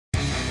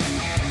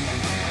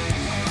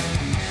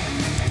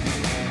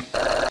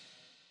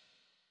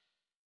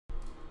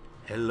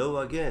Hello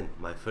again,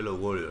 my fellow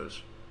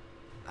warriors.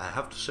 I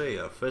have to say,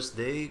 our first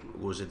day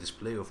was a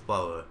display of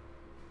power.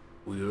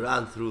 We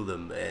ran through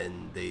them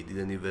and they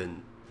didn't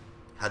even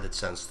had a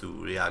chance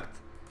to react.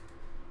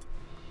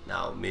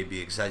 Now, maybe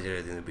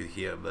exaggerating a bit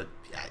here, but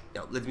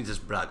yeah, let me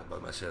just brag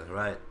about myself,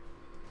 right?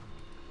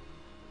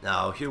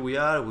 Now, here we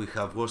are, we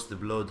have washed the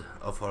blood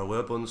of our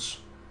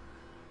weapons,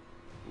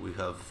 we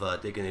have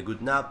taken a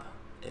good nap,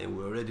 and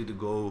we're ready to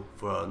go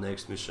for our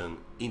next mission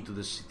into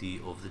the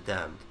city of the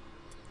damned.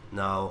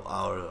 Now,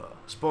 our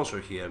sponsor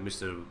here,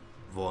 Mr.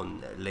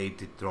 Von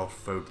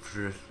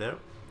Leitetropfer,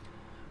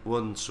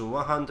 wants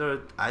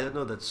 100, I don't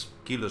know, that's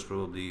kilos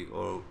probably,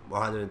 or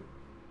 100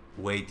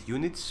 weight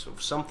units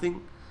of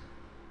something,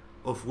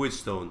 of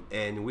wheatstone,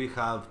 and we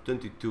have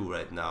 22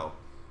 right now.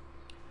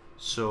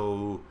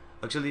 So,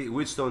 actually,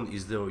 wheatstone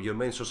is your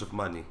main source of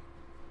money.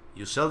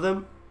 You sell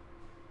them,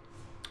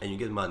 and you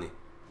get money.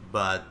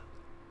 But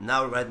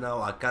right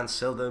now, I can't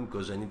sell them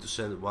because I need to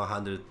send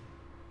 100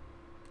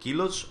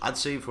 kilos. I'd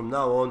say from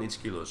now on it's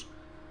kilos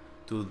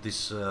to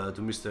this to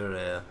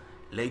Mr.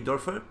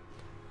 Leidorfer.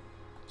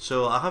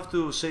 So I have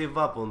to save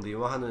up on the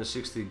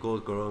 160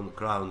 gold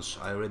crowns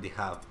I already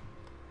have.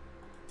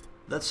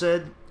 That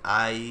said,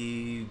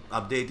 I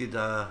updated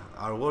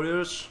our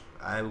warriors.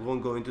 I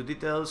won't go into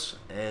details,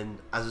 and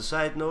as a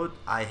side note,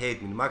 I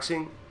hate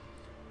min-maxing.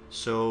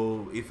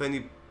 So if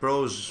any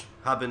pros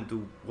happen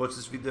to watch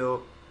this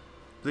video,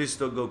 please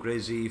don't go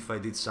crazy if I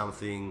did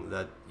something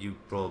that you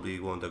probably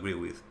won't agree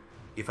with.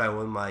 If I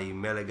want my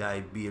melee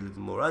guy be a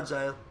little more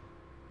agile,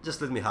 just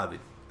let me have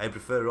it. I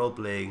prefer role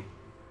playing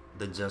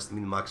than just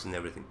min-maxing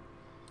everything.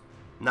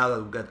 Now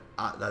that we got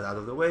that out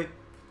of the way,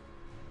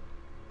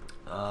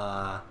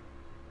 I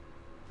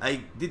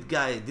did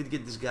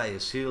get this guy a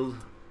shield,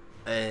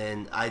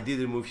 and I did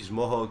remove his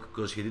mohawk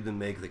because he didn't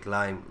make the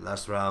climb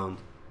last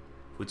round,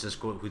 which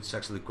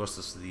actually cost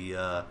us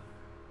the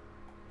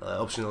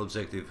optional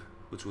objective,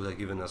 which would have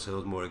given us a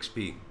lot more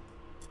XP.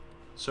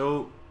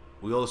 So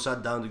we all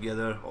sat down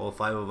together, all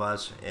 5 of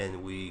us,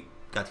 and we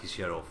cut his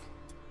hair off,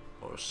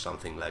 or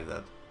something like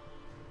that.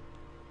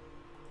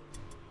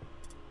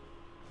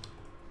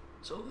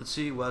 So let's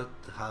see what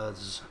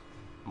has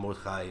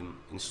Mordheim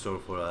in store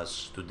for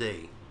us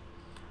today.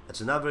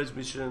 It's an average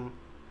mission.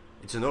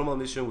 It's a normal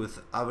mission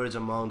with average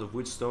amount of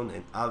wheatstone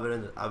and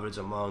average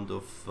amount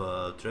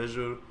of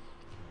treasure.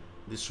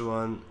 This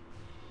one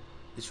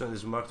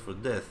is marked for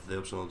death, the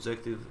optional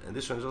objective, and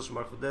this one is also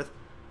marked for death.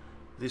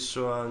 This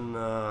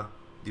one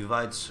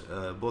divides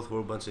both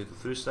warbands into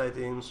 3 side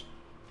teams,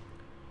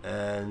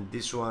 and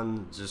this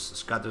one just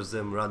scatters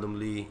them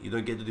randomly. You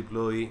don't get to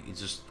deploy, it's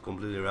just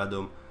completely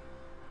random.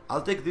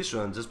 I'll take this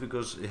one just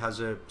because it has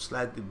a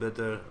slightly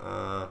better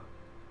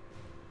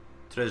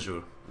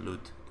treasure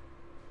loot.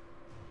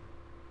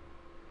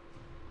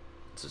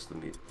 Just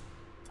let me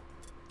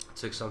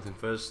check something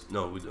first.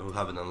 No, we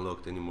haven't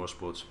unlocked any more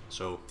spots,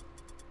 so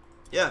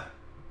yeah,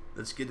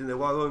 let's get in the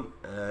wagon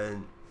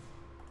and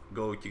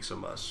go kick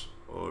some ass,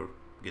 or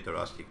get our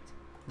ass kicked,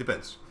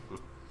 depends.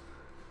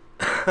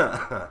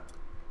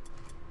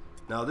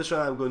 Now this one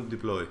I'm going to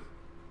deploy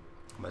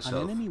myself.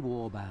 An enemy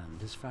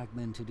warband is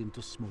fragmented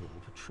into small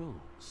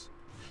patrols,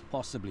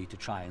 possibly to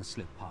try and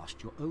slip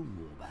past your own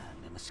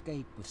warband and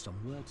escape with some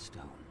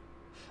wordstone.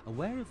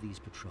 Aware of these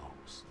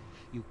patrols,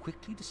 you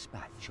quickly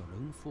dispatch your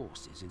own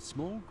forces in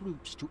small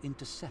groups to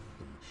intercept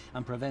them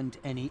and prevent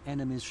any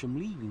enemies from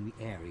leaving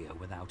the area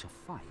without a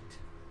fight.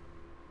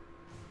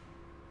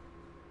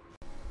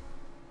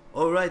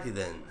 Alrighty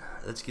then,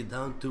 let's get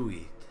down to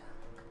it.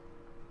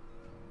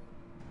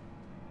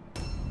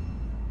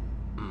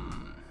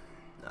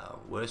 Now,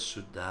 where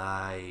should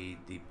I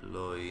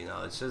deploy?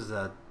 Now it says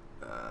that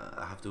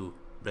I have to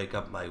break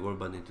up my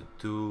warband into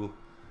 2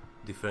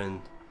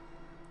 different...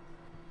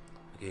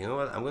 Okay, you know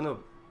what? I'm gonna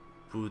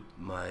put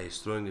my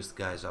strongest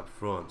guys up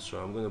front,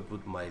 so I'm gonna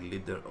put my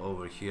leader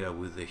over here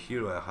with the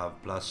hero I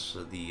have plus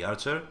the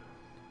archer,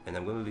 and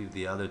I'm gonna leave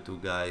the other 2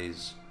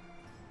 guys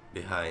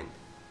behind.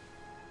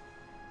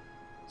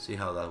 See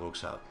how that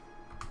works out.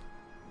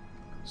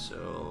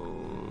 So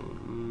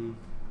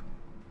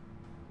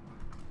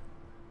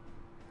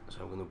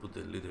I'm gonna put the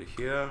leader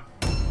here.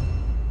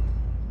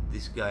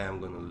 This guy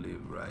I'm gonna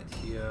leave right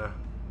here.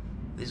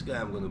 This guy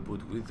I'm gonna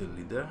put with the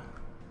leader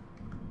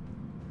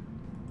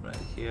right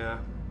here,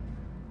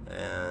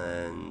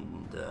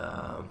 and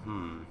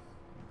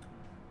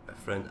my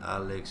friend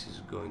Alex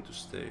is going to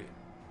stay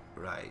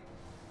right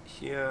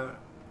here.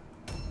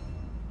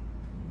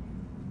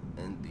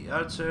 And the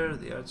archer,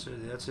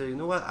 you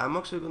know what? I'm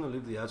actually gonna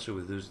leave the archer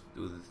with those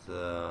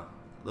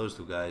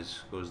 2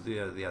 guys because they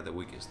are the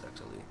weakest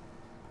actually.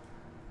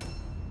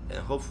 And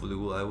hopefully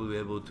I will be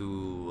able to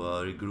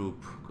regroup,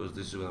 because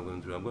this is what I'm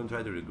going to do. I'm going to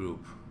try to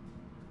regroup.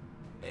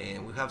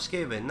 And we have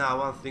Skaven. Now,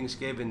 one thing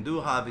Skaven do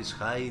have is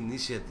high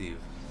initiative.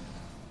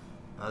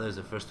 Now there's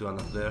the first one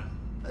up there.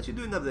 What you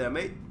doing up there,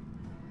 mate?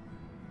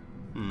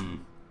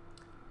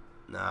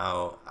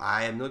 Now,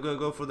 I am not going to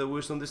go for the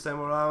wisdom this time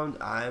around.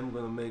 I am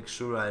going to make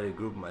sure I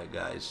regroup my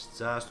guys,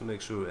 just to make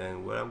sure.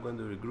 And where I'm going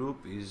to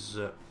regroup is...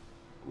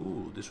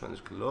 ooh, this one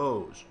is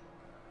close.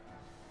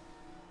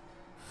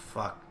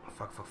 Fuck.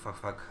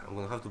 I'm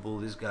gonna have to pull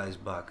these guys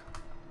back.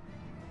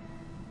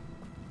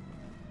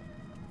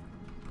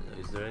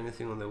 Is there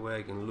anything on the way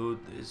I can loot?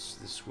 Is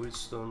this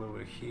wheatstone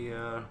over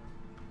here?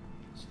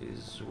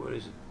 Where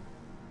is it?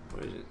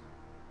 Where is it?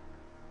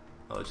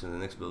 Oh, it's in the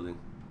next building.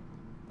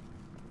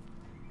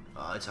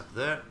 Oh, it's up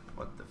there?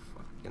 What the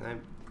fuck? Can I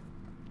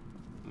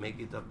make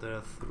it up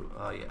there through?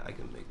 Oh yeah, I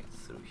can make it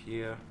through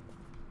here.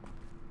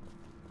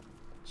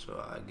 So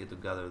I get to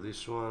gather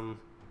this one.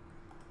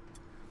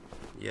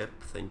 Yep,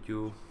 thank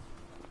you.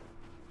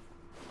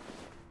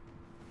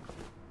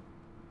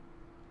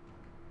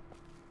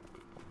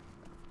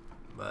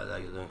 But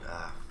I don't.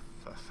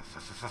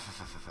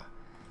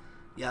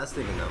 Yeah, let's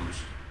take an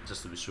ambush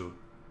just to be sure.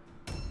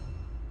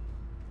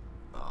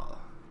 Oh.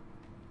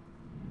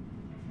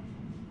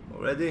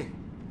 Already?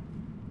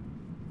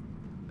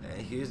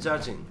 And he is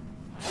charging.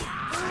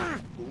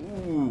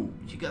 Ooh,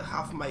 he got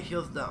half my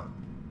health down.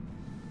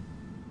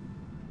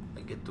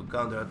 I get to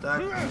counter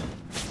attack.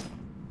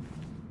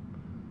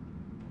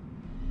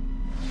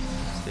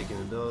 He's taking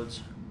a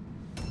dodge.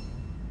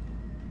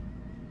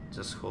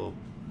 Just hope.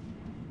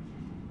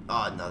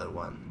 Oh, another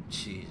one.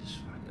 Jesus,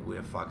 we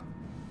are fucked.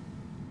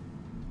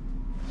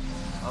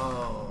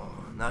 Oh,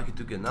 now he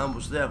took an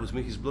ambush there, which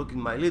means he's blocking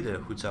my leader,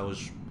 which I'd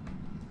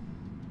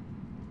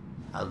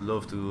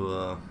love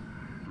to.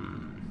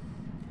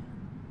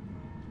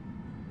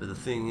 But the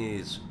thing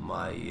is,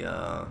 my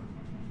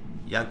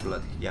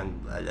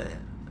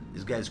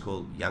this guy is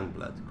called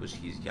Youngblood because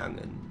he's young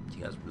and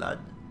he has blood.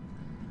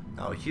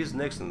 Now he's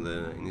next on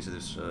the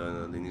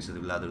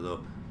initiative ladder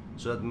though,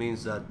 so that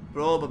means that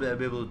probably I'll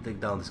be able to take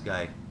down this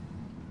guy.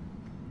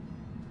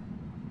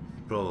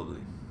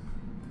 Probably.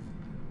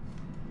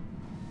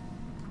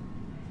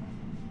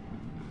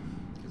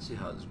 Let's see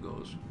how this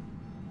goes.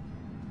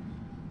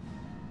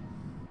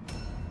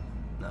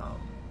 Now,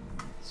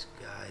 this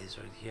guy is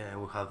right here,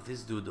 and we have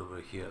this dude over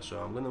here.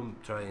 So I'm gonna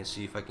try and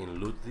see if I can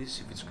loot this.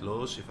 If it's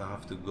close, if I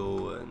have to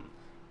go and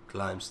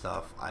climb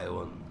stuff, I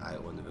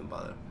won't even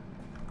bother.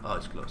 Oh,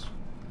 it's close.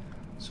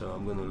 So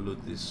I'm gonna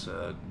loot this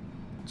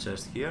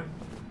chest here.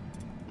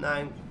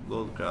 9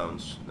 gold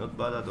crowns, not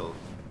bad at all.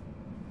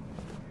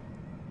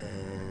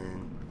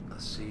 And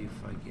let's see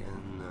if I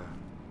can.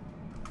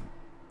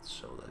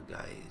 So that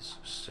guy is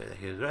straight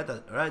here,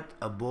 right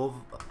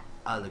above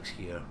Alex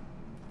here.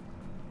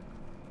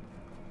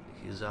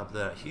 He's up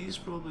there. He's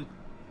probably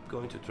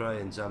going to try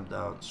and jump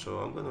down. So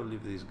I'm gonna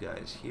leave these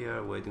guys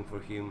here, waiting for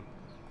him.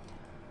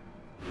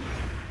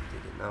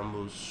 Take an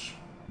ambush.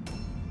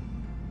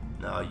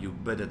 Now you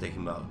better take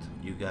him out.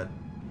 You got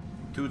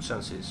 2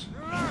 chances,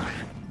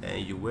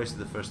 and you wasted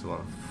the first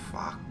one.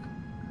 Fuck.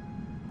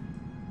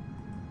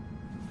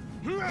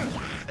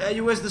 And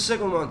you wasted the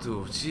second one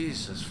too.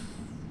 Jesus.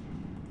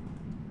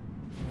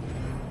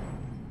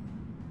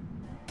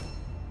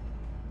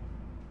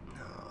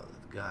 No,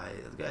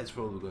 that guy is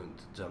probably going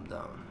to jump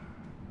down.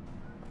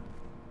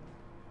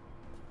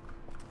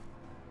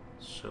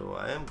 So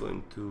I am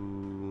going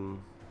to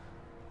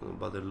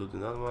bother looting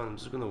that one. I'm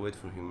just gonna wait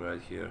for him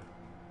right here.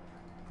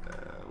 I'm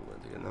gonna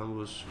take an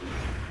ambush.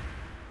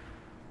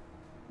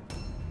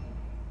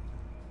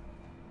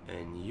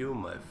 And you,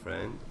 my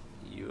friend,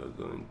 you are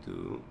going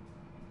to.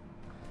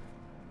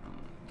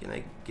 Can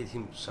I get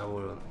him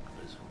somewhere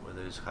where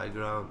there is high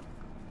ground?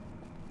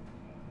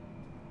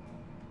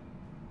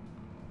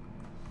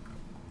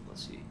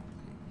 Let's see.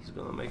 He's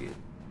gonna make it.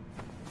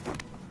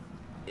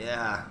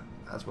 Yeah,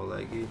 that's more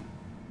like it.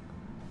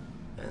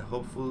 And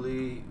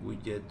hopefully we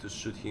get to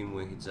shoot him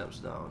when he jumps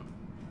down.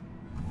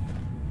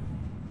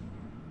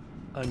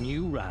 A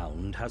new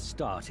round has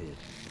started.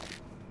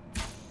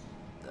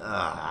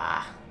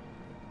 Ah.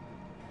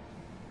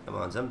 Come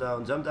on, jump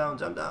down, jump down,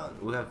 jump down.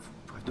 We have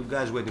 2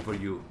 guys waiting for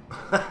you.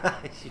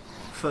 He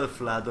fell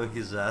flat on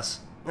his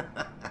ass.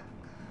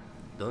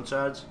 Don't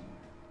charge.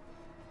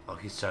 Oh,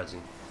 he's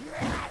charging.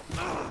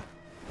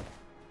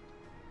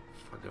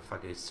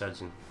 Fucker, he's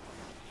charging.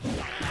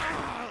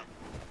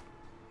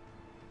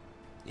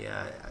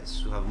 Yeah, I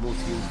should have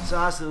moved him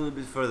just a little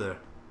bit further.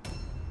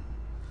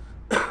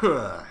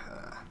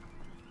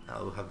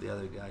 Now we'll have the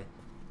other guy.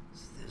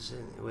 Is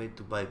there any way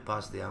to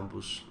bypass the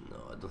ambush? No,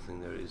 I don't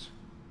think there is.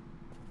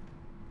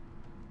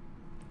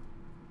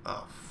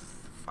 Oh,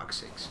 fuck's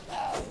sakes.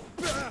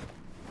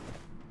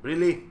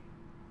 Really?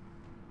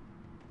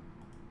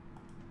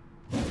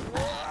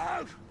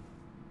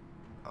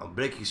 I'll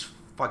break his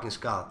fucking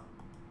skull.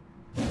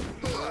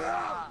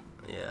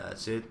 Yeah,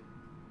 that's it.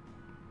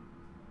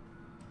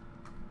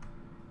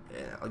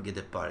 Yeah, I'll get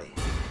the party.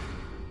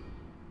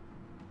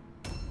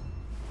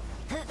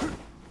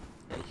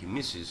 And he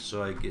misses,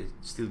 so I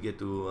still get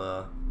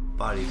to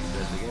parry if he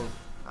does again.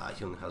 Ah,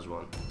 he only has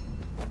 1.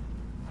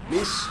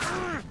 Miss.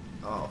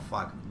 Oh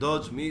fuck.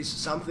 Dodge, miss,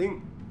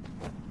 something.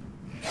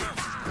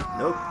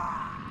 Nope.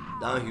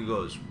 Down he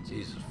goes.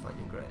 Jesus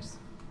fucking Christ.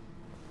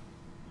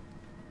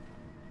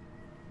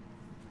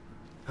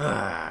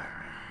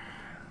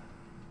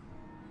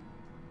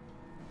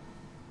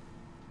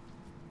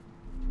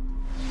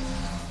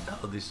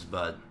 Oh, this is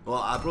bad. Well,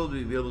 I'll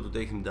probably be able to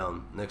take him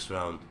down next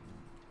round.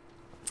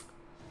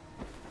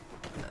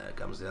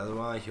 comes the other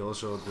one. He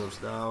also drops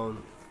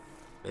down.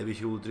 Maybe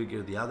he will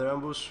trigger the other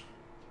ambush.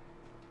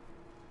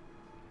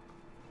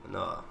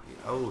 No.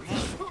 Oh, he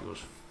was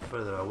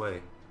further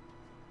away.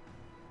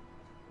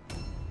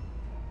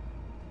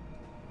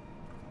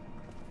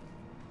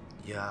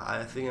 Yeah,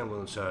 I think I'm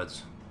gonna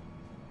charge.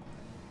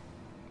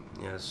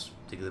 Yes,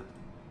 take the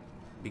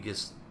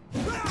biggest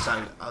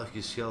chunk out of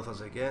his health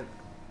as I can.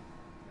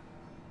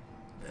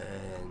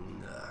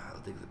 And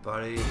I'll take the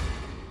parry.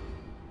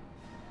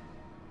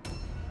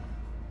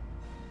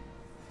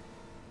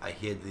 I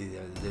hate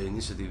the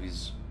initiative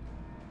is...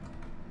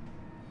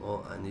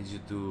 Oh, I need you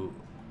to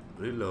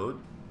reload.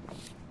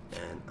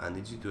 And I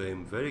need you to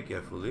aim very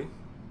carefully.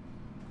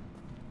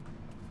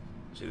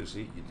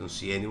 Seriously, you don't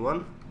see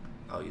anyone?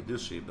 Oh, you do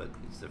see, but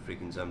it's the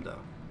freaking jump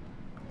down.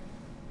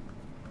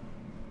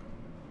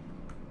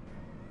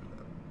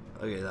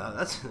 Okay,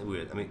 that's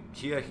weird. I mean,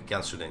 here he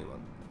can't shoot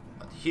anyone,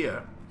 but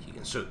here he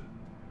can shoot.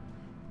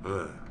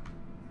 Ugh.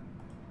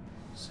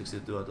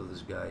 62 out of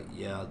this guy.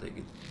 Yeah, I'll take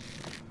it.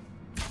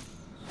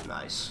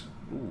 Nice.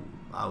 Ooh,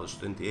 I was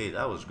 28.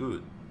 That was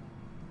good.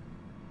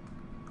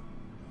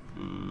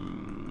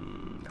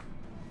 And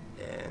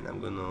I'm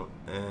gonna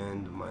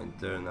end my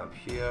turn up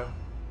here.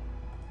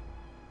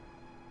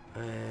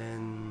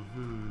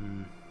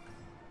 And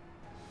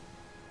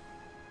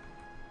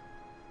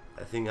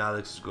I think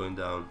Alex is going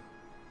down.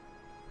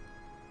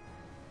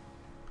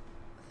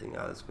 I think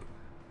Alex going.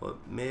 Well,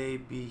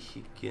 maybe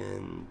he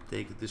can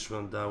take this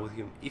one down with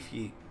him if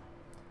he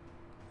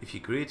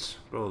crits,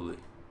 probably.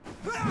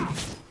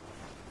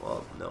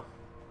 Well, no,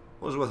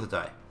 was worth a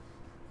try.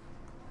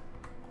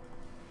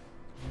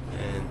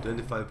 And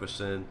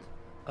 25%.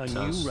 A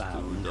new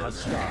round has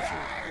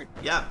started.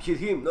 Yeah, hit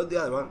him, not the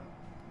other one.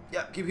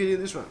 Yeah, keep hitting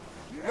this one.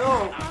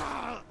 No!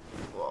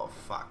 Oh,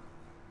 fuck.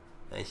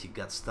 And he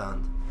got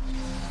stunned.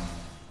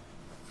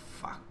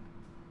 Fuck.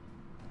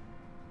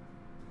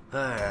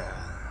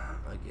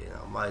 Okay,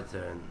 now my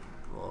turn.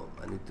 Well,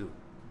 I need to...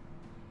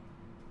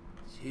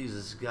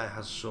 Jesus, this guy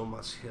has so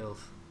much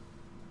health.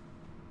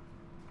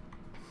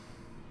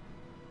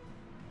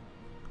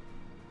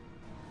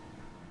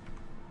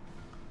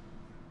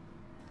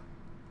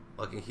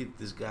 I can hit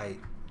this guy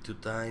 2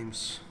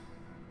 times.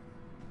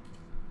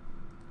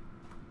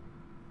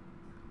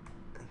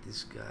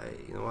 This guy,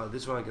 you know what,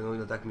 this one can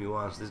only attack me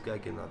once, this guy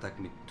can attack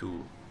me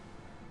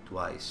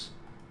twice.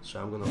 So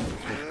I'm gonna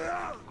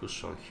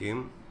focus on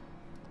him.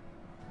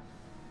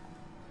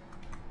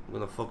 I'm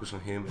gonna focus on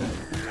him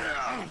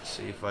and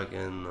see if I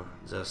can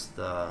just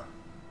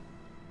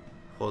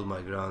hold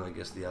my ground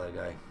against the other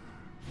guy.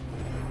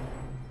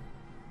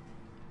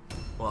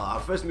 Well,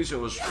 our first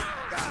mission was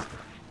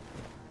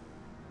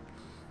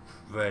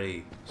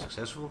very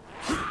successful,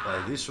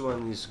 but this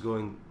one is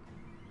going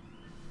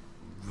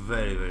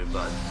very, very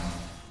bad.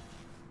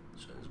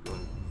 So it's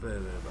going very,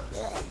 very bad.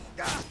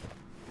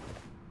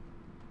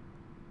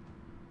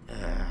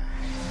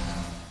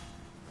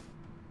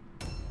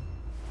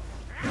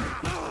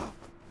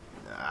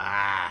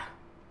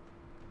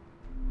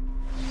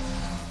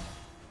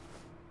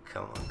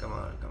 Come on, come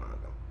on, come on,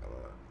 come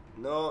on.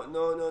 No,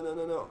 no, no, no,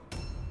 no, no.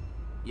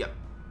 Yep.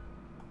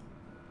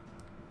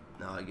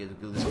 Now I get to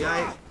kill this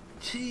guy.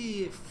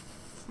 Chief.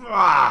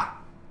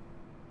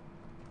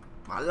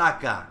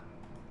 Malaka.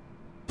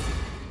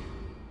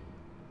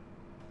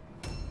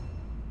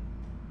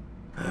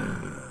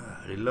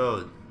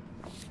 Reload.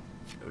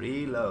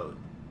 Reload.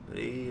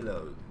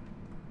 Reload.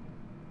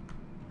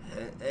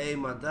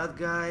 Aim at that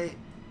guy.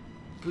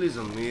 Please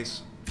don't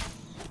miss.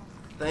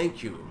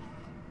 Thank you.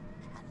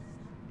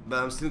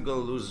 But I'm still gonna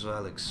lose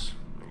Alex.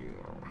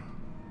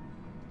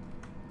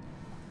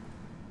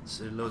 Let's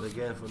reload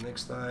again for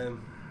next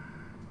time.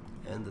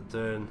 End the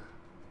turn.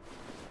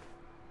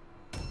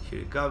 He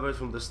recovered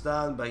from the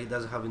stun, but he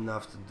doesn't have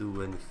enough to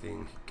do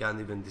anything. He can't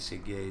even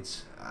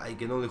disengage. I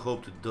can only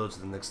hope to dodge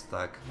the next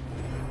attack.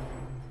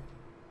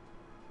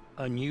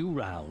 A new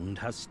round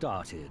has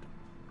started.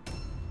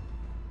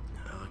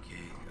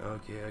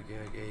 Okay.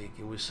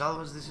 Can we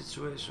salvage the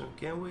situation?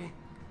 Can we?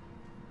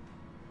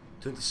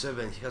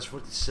 27, he has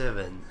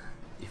 47.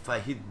 If I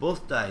hit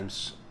both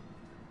times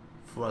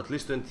for at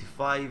least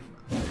 25,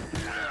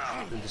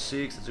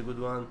 26, that's a good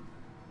one.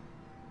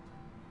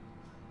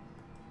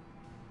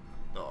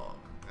 Oh,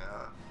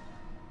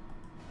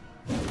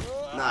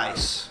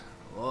 nice.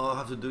 All I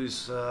have to do is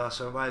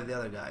survive the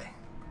other guy.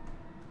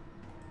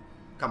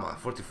 Come on,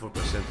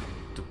 44%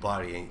 to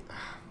parry.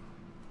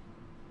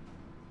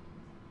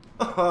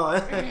 Oh,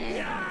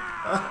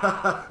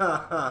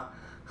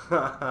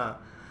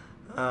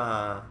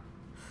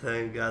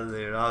 thank God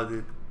they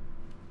routed.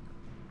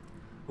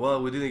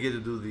 Well, we didn't get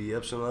to do the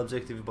optional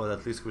objective, but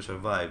at least we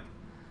survived.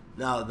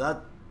 Now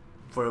that,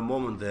 for a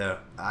moment there,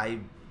 I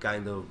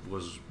kind of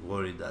was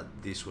worried that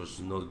this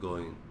was not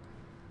going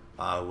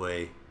our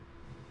way.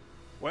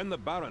 When the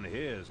Baron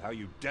hears how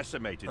you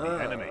decimated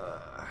the enemy,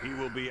 he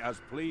will be as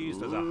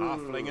pleased as a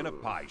halfling in a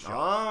pie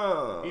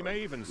shop. He may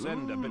even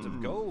send a bit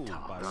of gold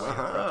by way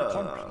of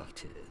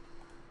Completed.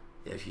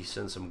 Yeah, if he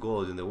sends some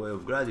gold in the way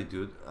of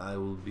gratitude, I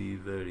will be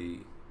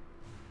very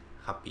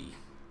happy.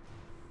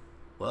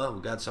 Well,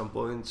 we got some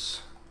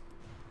points.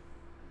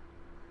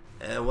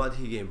 And what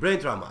he gained?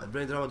 Brain trauma.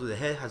 Brain trauma to the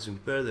head has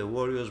impaired the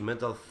warrior's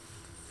mental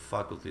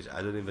faculties.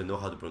 I don't even know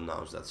how to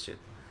pronounce that shit.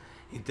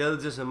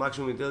 Intelligence and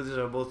maximum intelligence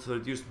are both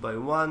reduced by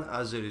 1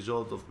 as a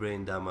result of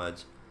brain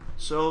damage.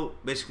 So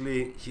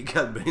basically, he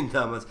got brain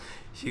damage.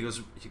 He got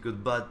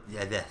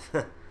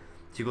death.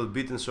 He got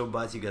beaten so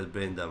bad he got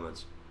brain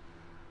damage.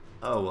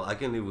 Oh well, I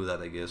can live with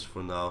that, I guess,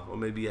 for now. Or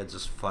maybe I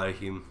just fire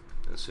him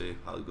and see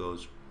how it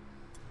goes.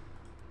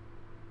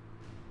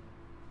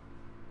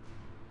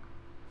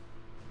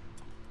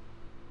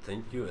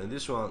 Thank you. And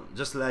this one,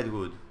 just light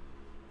wound.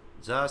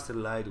 Just a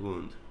light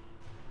wound.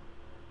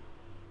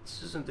 This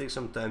doesn't take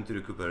some time to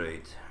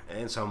recuperate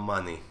and some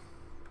money.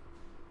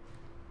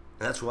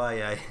 That's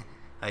why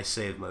I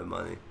saved my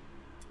money.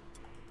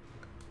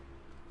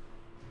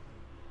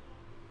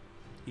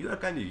 You are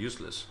kind of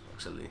useless,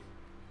 actually.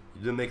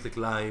 You didn't make the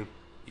climb.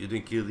 You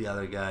didn't kill the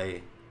other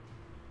guy.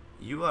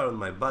 You are on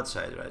my bad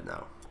side right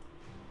now.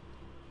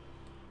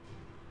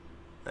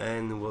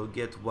 And we'll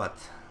get what?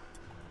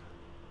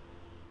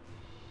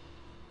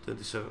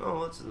 27.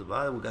 Oh, that's not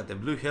bad. We got the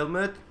blue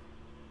helmet.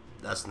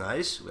 That's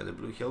nice. We got the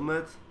blue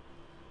helmet,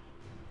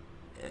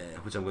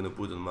 which I'm gonna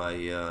put on my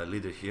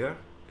leader here.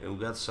 And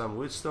we got some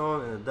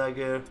wheatstone and a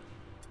dagger.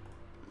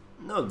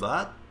 Not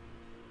bad.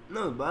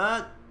 Not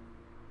bad.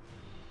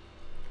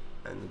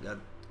 And we got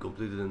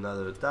completed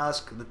another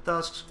task. The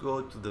tasks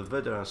go to the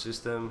veteran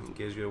system, in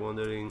case you're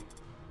wondering.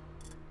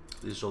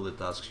 These are all the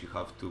tasks you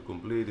have to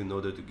complete in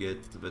order to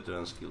get the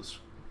veteran skills.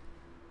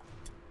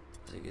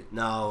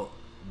 Now,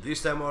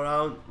 this time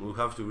around, we'll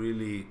have to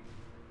really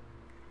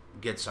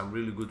get some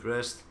really good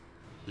rest,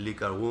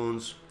 lick our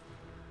wounds,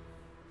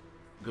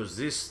 because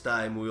this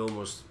time we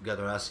almost got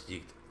our ass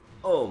kicked.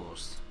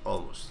 Almost,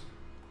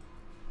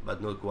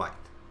 but not quite.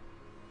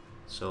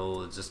 So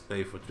let's just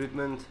pay for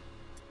treatment,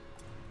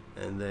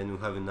 and then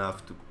we'll have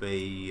enough to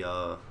pay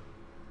the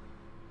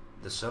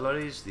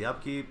salaries, the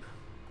upkeep,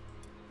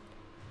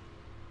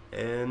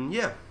 and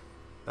yeah,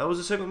 that was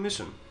the second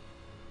mission,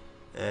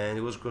 and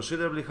it was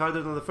considerably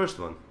harder than the first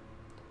one.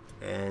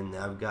 And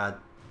I've got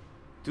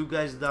 2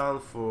 guys down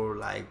for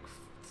like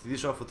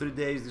this one for 3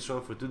 days, this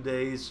one for 2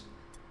 days,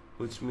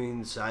 which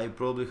means I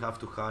probably have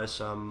to hire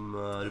some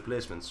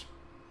replacements.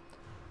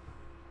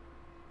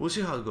 We'll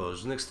see how it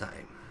goes next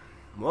time.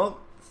 Well,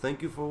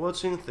 thank you for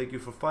watching, thank you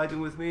for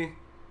fighting with me,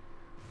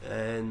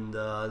 and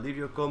leave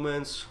your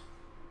comments,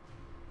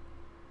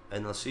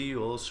 and I'll see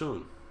you all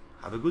soon.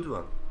 Have a good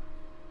one.